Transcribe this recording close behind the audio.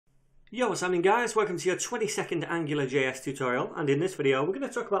Yo, what's happening guys? Welcome to your 22nd AngularJS tutorial, and in this video we're going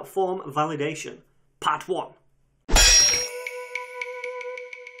to talk about form validation, part 1.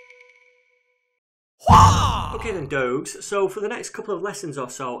 Okay then dogs, so for the next couple of lessons or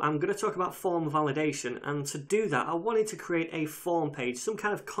so I'm going to talk about form validation, and to do that I wanted to create a form page, some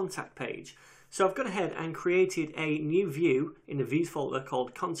kind of contact page. So I've gone ahead and created a new view in the views folder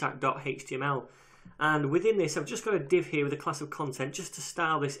called contact.html. And within this, I've just got a div here with a class of content just to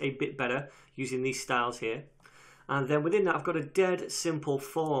style this a bit better using these styles here. And then within that, I've got a dead simple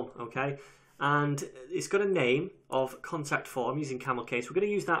form, okay? And it's got a name of contact form using camel case. We're going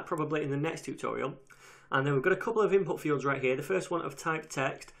to use that probably in the next tutorial. And then we've got a couple of input fields right here. The first one of type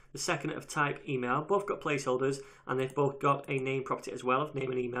text, the second of type email. Both got placeholders, and they've both got a name property as well of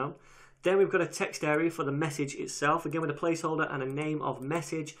name and email. Then we've got a text area for the message itself, again with a placeholder and a name of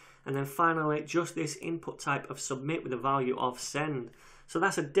message. And then finally, just this input type of submit with a value of send. So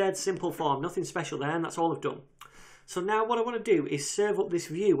that's a dead simple form, nothing special there, and that's all I've done. So now what I want to do is serve up this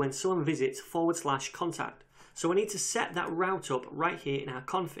view when someone visits /contact. So I need to set that route up right here in our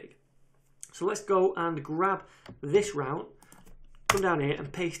config. So let's go and grab this route, come down here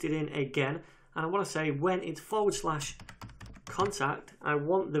and paste it in again. And I want to say when it's /contact, I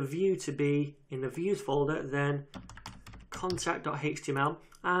want the view to be in the views folder, then contact.html.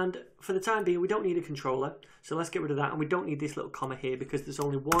 And for the time being, we don't need a controller, so let's get rid of that, and we don't need this little comma here because there's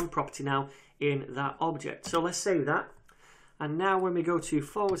only one property now in that object. So let's save that, and now when we go to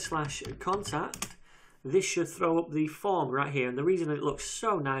 /contact, this should throw up the form right here. And the reason it looks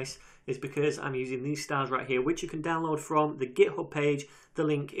so nice is because I'm using these styles right here, which you can download from the GitHub page. The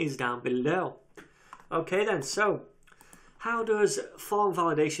link is down below. Okay then, so how does form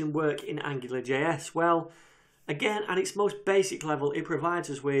validation work in AngularJS? Well, again, at its most basic level, it provides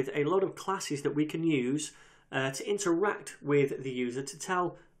us with a lot of classes that we can use to interact with the user to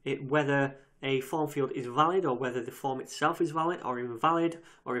tell it whether a form field is valid, or whether the form itself is valid or invalid,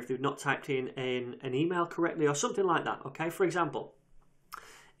 or if they've not typed in an email correctly or something like that. Okay, for example,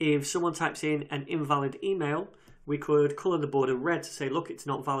 if someone types in an invalid email, we could colour the border red to say, look, it's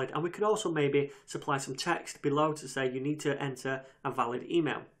not valid. And we could also maybe supply some text below to say you need to enter a valid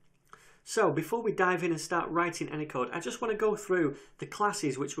email. So before we dive in and start writing any code, I just want to go through the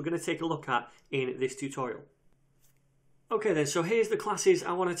classes which we're going to take a look at in this tutorial. Okay then, so here's the classes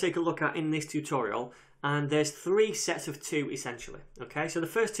I want to take a look at in this tutorial, and there's 3 sets of 2 essentially. Okay, so the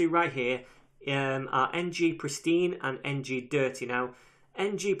first 2 right here are ng-pristine and ng-dirty. Now,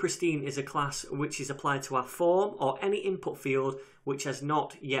 ng-pristine is a class which is applied to our form or any input field which has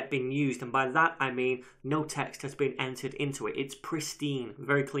not yet been used, and by that I mean no text has been entered into it. It's pristine,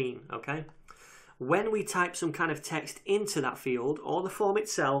 very clean, okay? When we type some kind of text into that field or the form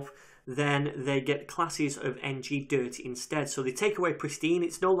itself, then they get classes of ng-dirty instead. So they take away pristine,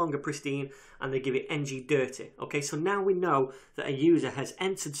 it's no longer pristine, and they give it ng-dirty. Okay, so now we know that a user has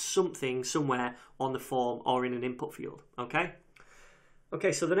entered something somewhere on the form or in an input field, okay?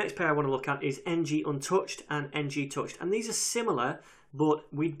 Okay, so the next pair I want to look at is ng-untouched and ng-touched. And these are similar, but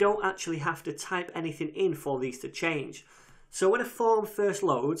we don't actually have to type anything in for these to change. So when a form first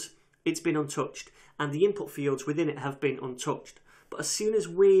loads, it's been untouched, and the input fields within it have been untouched. But as soon as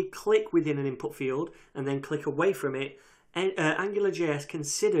we click within an input field and then click away from it, AngularJS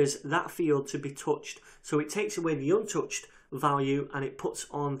considers that field to be touched. So it takes away the untouched value and it puts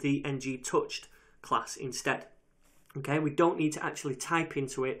on the ng-touched class instead. Okay, we don't need to actually type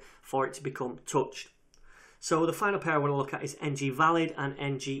into it for it to become touched. So the final pair I want to look at is ng-valid and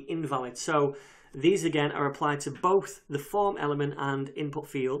ng-invalid. So these again are applied to both the form element and input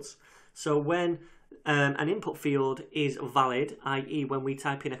fields. So when an input field is valid, i.e. when we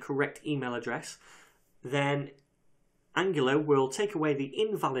type in a correct email address, then Angular will take away the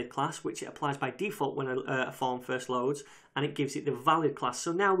invalid class, which it applies by default when a form first loads, and it gives it the valid class.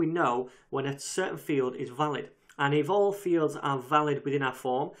 So now we know when a certain field is valid. And if all fields are valid within our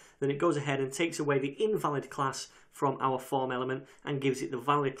form, then it goes ahead and takes away the invalid class from our form element and gives it the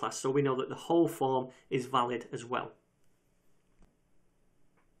valid class. So we know that the whole form is valid as well.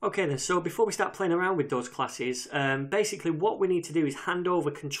 Okay then, so before we start playing around with those classes, basically what we need to do is hand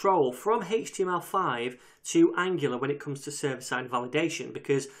over control from HTML5 to Angular when it comes to server-side validation,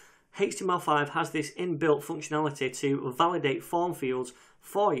 because HTML5 has this inbuilt functionality to validate form fields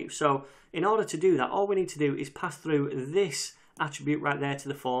for you. So in order to do that, all we need to do is pass through this attribute right there to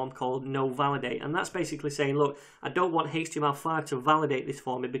the form called no-validate, and that's basically saying, look, I don't want HTML5 to validate this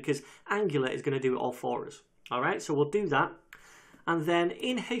for me because Angular is going to do it all for us. Alright, so we'll do that. And then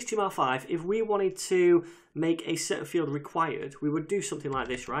in HTML5, if we wanted to make a certain field required, we would do something like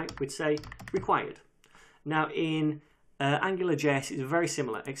this, right? We'd say required. Now in AngularJS is very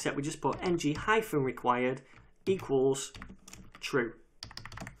similar, except we just put ng-required equals true.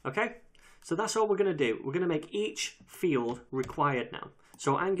 Okay, so that's all we're going to do. We're going to make each field required now.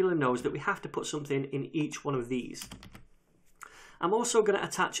 So Angular knows that we have to put something in each one of these. I'm also going to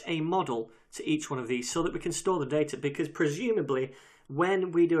attach a model to each one of these so that we can store the data, because presumably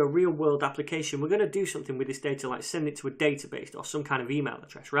when we do a real world application, we're going to do something with this data, like send it to a database or some kind of email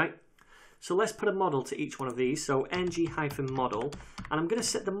address, right? So let's put a model to each one of these. So ng-model, and I'm going to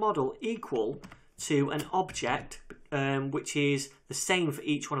set the model equal to an object, which is the same for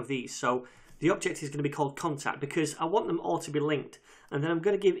each one of these. So the object is going to be called contact because I want them all to be linked. And then I'm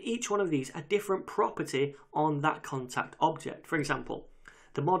going to give each one of these a different property on that contact object. For example,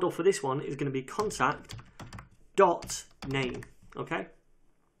 the model for this one is going to be contact.name, okay?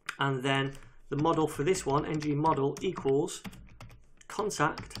 And then the model for this one, ng-model equals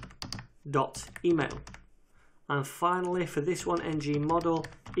contact.email. And finally for this one, ng-model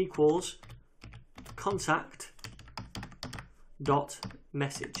equals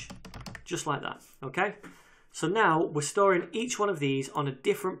contact.message. Just like that, okay? So now we're storing each one of these on a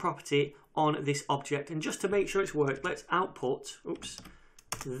different property on this object. And just to make sure it's worked, let's output,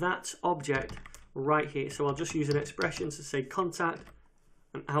 that object right here. So I'll just use an expression to say contact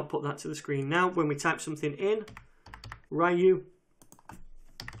and output that to the screen. Now when we type something in, Ryu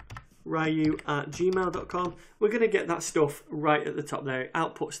at gmail.com, we're going to get that stuff right at the top there. It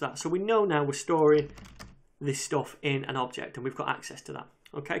outputs that. So we know now we're storing this stuff in an object and we've got access to that.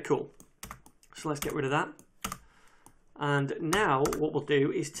 Okay, cool. So let's get rid of that. And now what we'll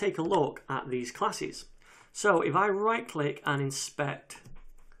do is take a look at these classes. So if I right click and inspect,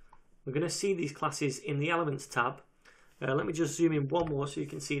 we're going to see these classes in the Elements tab. Let me just zoom in one more so you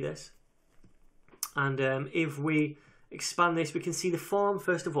can see this. And if we expand this, we can see the form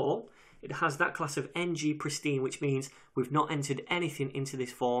first of all. It has that class of ng-pristine, which means we've not entered anything into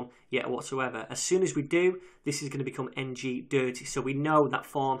this form yet whatsoever. As soon as we do, this is going to become ng-dirty. So we know that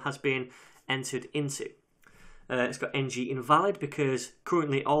form has been entered into. It's got ng-invalid because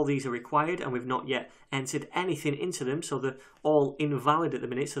currently all these are required and we've not yet entered anything into them. So they're all invalid at the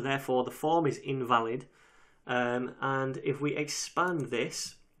minute. So therefore the form is invalid. And if we expand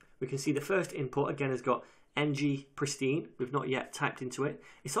this, we can see the first input again has got ng-pristine. We've not yet typed into it.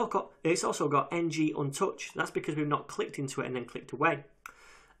 It's also got ng-untouched. That's because we've not clicked into it and then clicked away.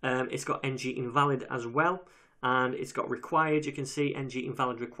 It's got ng-invalid as well. And it's got required. You can see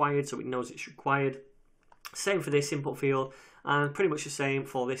ng-invalid required, so it knows it's required. Same for this input field, and pretty much the same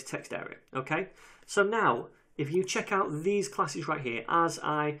for this text area. Okay, so now if you check out these classes right here, as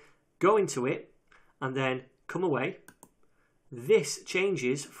I go into it and then come away, this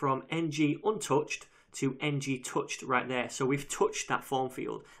changes from ng-untouched to ng-touched right there. So we've touched that form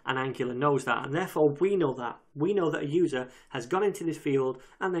field, and Angular knows that, and therefore we know that. We know that a user has gone into this field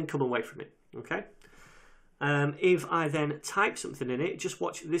and then come away from it. Okay. If I then type something in it, just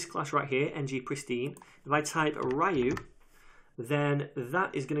watch this class right here, ng-pristine. If I type Ryu, then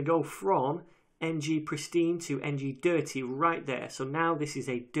that is going to go from ng-pristine to ng-dirty right there. So now this is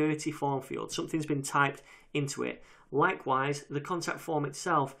a dirty form field. Something's been typed into it. Likewise, the contact form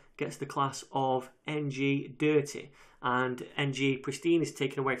itself gets the class of ng-dirty, and ng-pristine is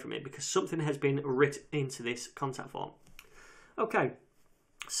taken away from it because something has been written into this contact form. Okay,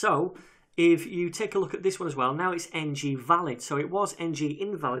 so if you take a look at this one as well, now it's ng-valid. So it was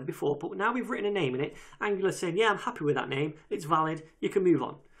ng-invalid before, but now we've written a name in it. Angular's saying, yeah, I'm happy with that name. It's valid. You can move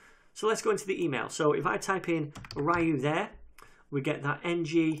on. So let's go into the email. So if I type in Ryu there, we get that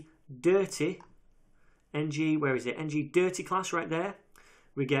ng-dirty, where is it? ng-dirty class right there.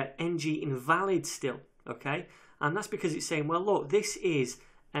 We get ng-invalid still, okay? And that's because it's saying, well, look, this is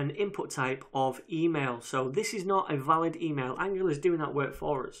an input type of email. So this is not a valid email. Angular's doing that work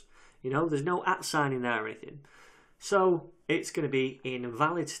for us. You know, there's no @ sign in there or anything. So it's going to be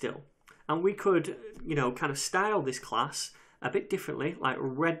invalid still. And we could, you know, kind of style this class a bit differently, like a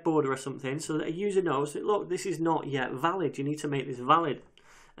red border or something, so that a user knows that, look, this is not yet valid. You need to make this valid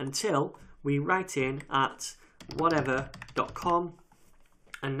until we write in at whatever.com.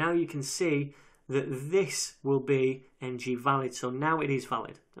 And now you can see that this will be ng-valid. So now it is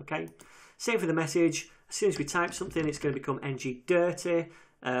valid, okay? Same for the message. As soon as we type something, it's going to become ng-dirty.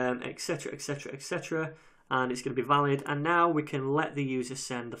 Etc, etc, etc, and it's going to be valid, and now we can let the user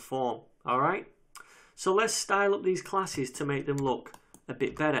send the form. Alright, so let's style up these classes to make them look a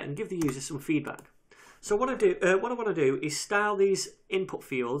bit better and give the user some feedback. So what I want to do is style these input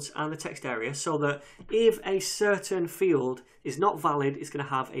fields and the text area so that if a certain field is not valid, it's going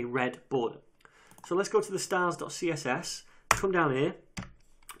to have a red border. So let's go to the styles.css, come down here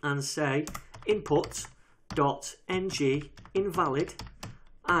and say input invalid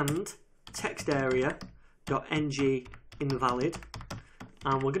and text area ng invalid,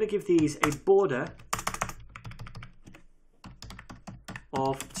 and we're going to give these a border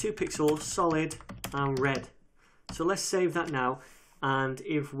of 2 pixels, solid and red. So let's save that now, and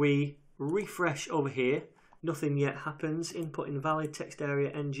if we refresh over here, nothing yet happens. Input invalid, text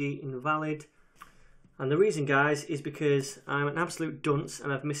area ng invalid. And the reason, guys, is because I'm an absolute dunce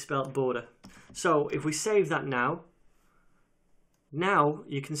and I've misspelled border. So if we save that now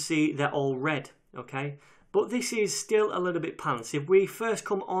you can see they're all red, okay? But this is still a little bit pants. If we first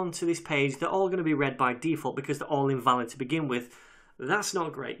come onto this page, they're all going to be red by default because they're all invalid to begin with. That's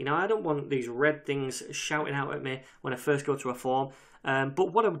not great. You know, I don't want these red things shouting out at me when I first go to a form.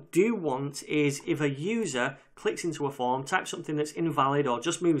 But what I do want is if a user clicks into a form, types something that's invalid or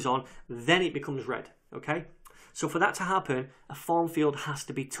just moves on, then it becomes red, okay? So for that to happen, a form field has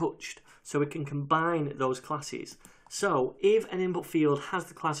to be touched so we can combine those classes. So if an input field has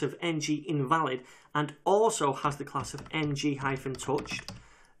the class of ng-invalid and also has the class of ng-touched,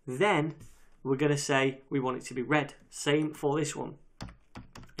 then we're going to say we want it to be red. Same for this one,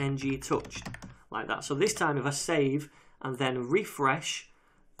 ng-touched, like that. So this time if I save and then refresh,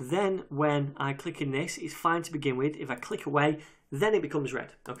 then when I click in this, it's fine to begin with. If I click away, then it becomes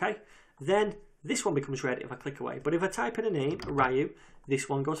red, okay? Then this one becomes red if I click away. But if I type in a name, Ryu, this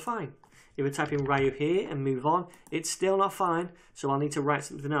one goes fine. If I type in Ryu here and move on, it's still not fine, so I'll need to write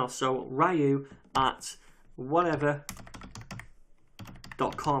something else. So Ryu at whatever.com.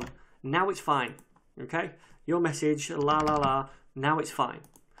 Now it's fine, okay? Your message, la la la, now it's fine.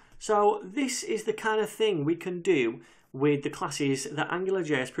 So this is the kind of thing we can do with the classes that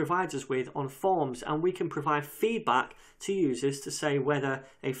AngularJS provides us with on forms, and we can provide feedback to users to say whether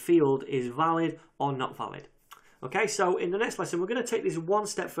a field is valid or not valid. Okay, so in the next lesson we're going to take this one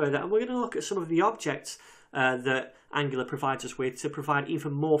step further and we're going to look at some of the objects that Angular provides us with to provide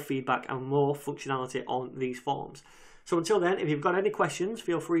even more feedback and more functionality on these forms. So until then, if you've got any questions,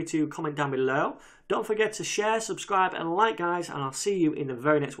 feel free to comment down below. Don't forget to share, subscribe and like, guys, and I'll see you in the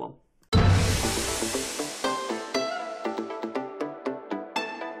very next one.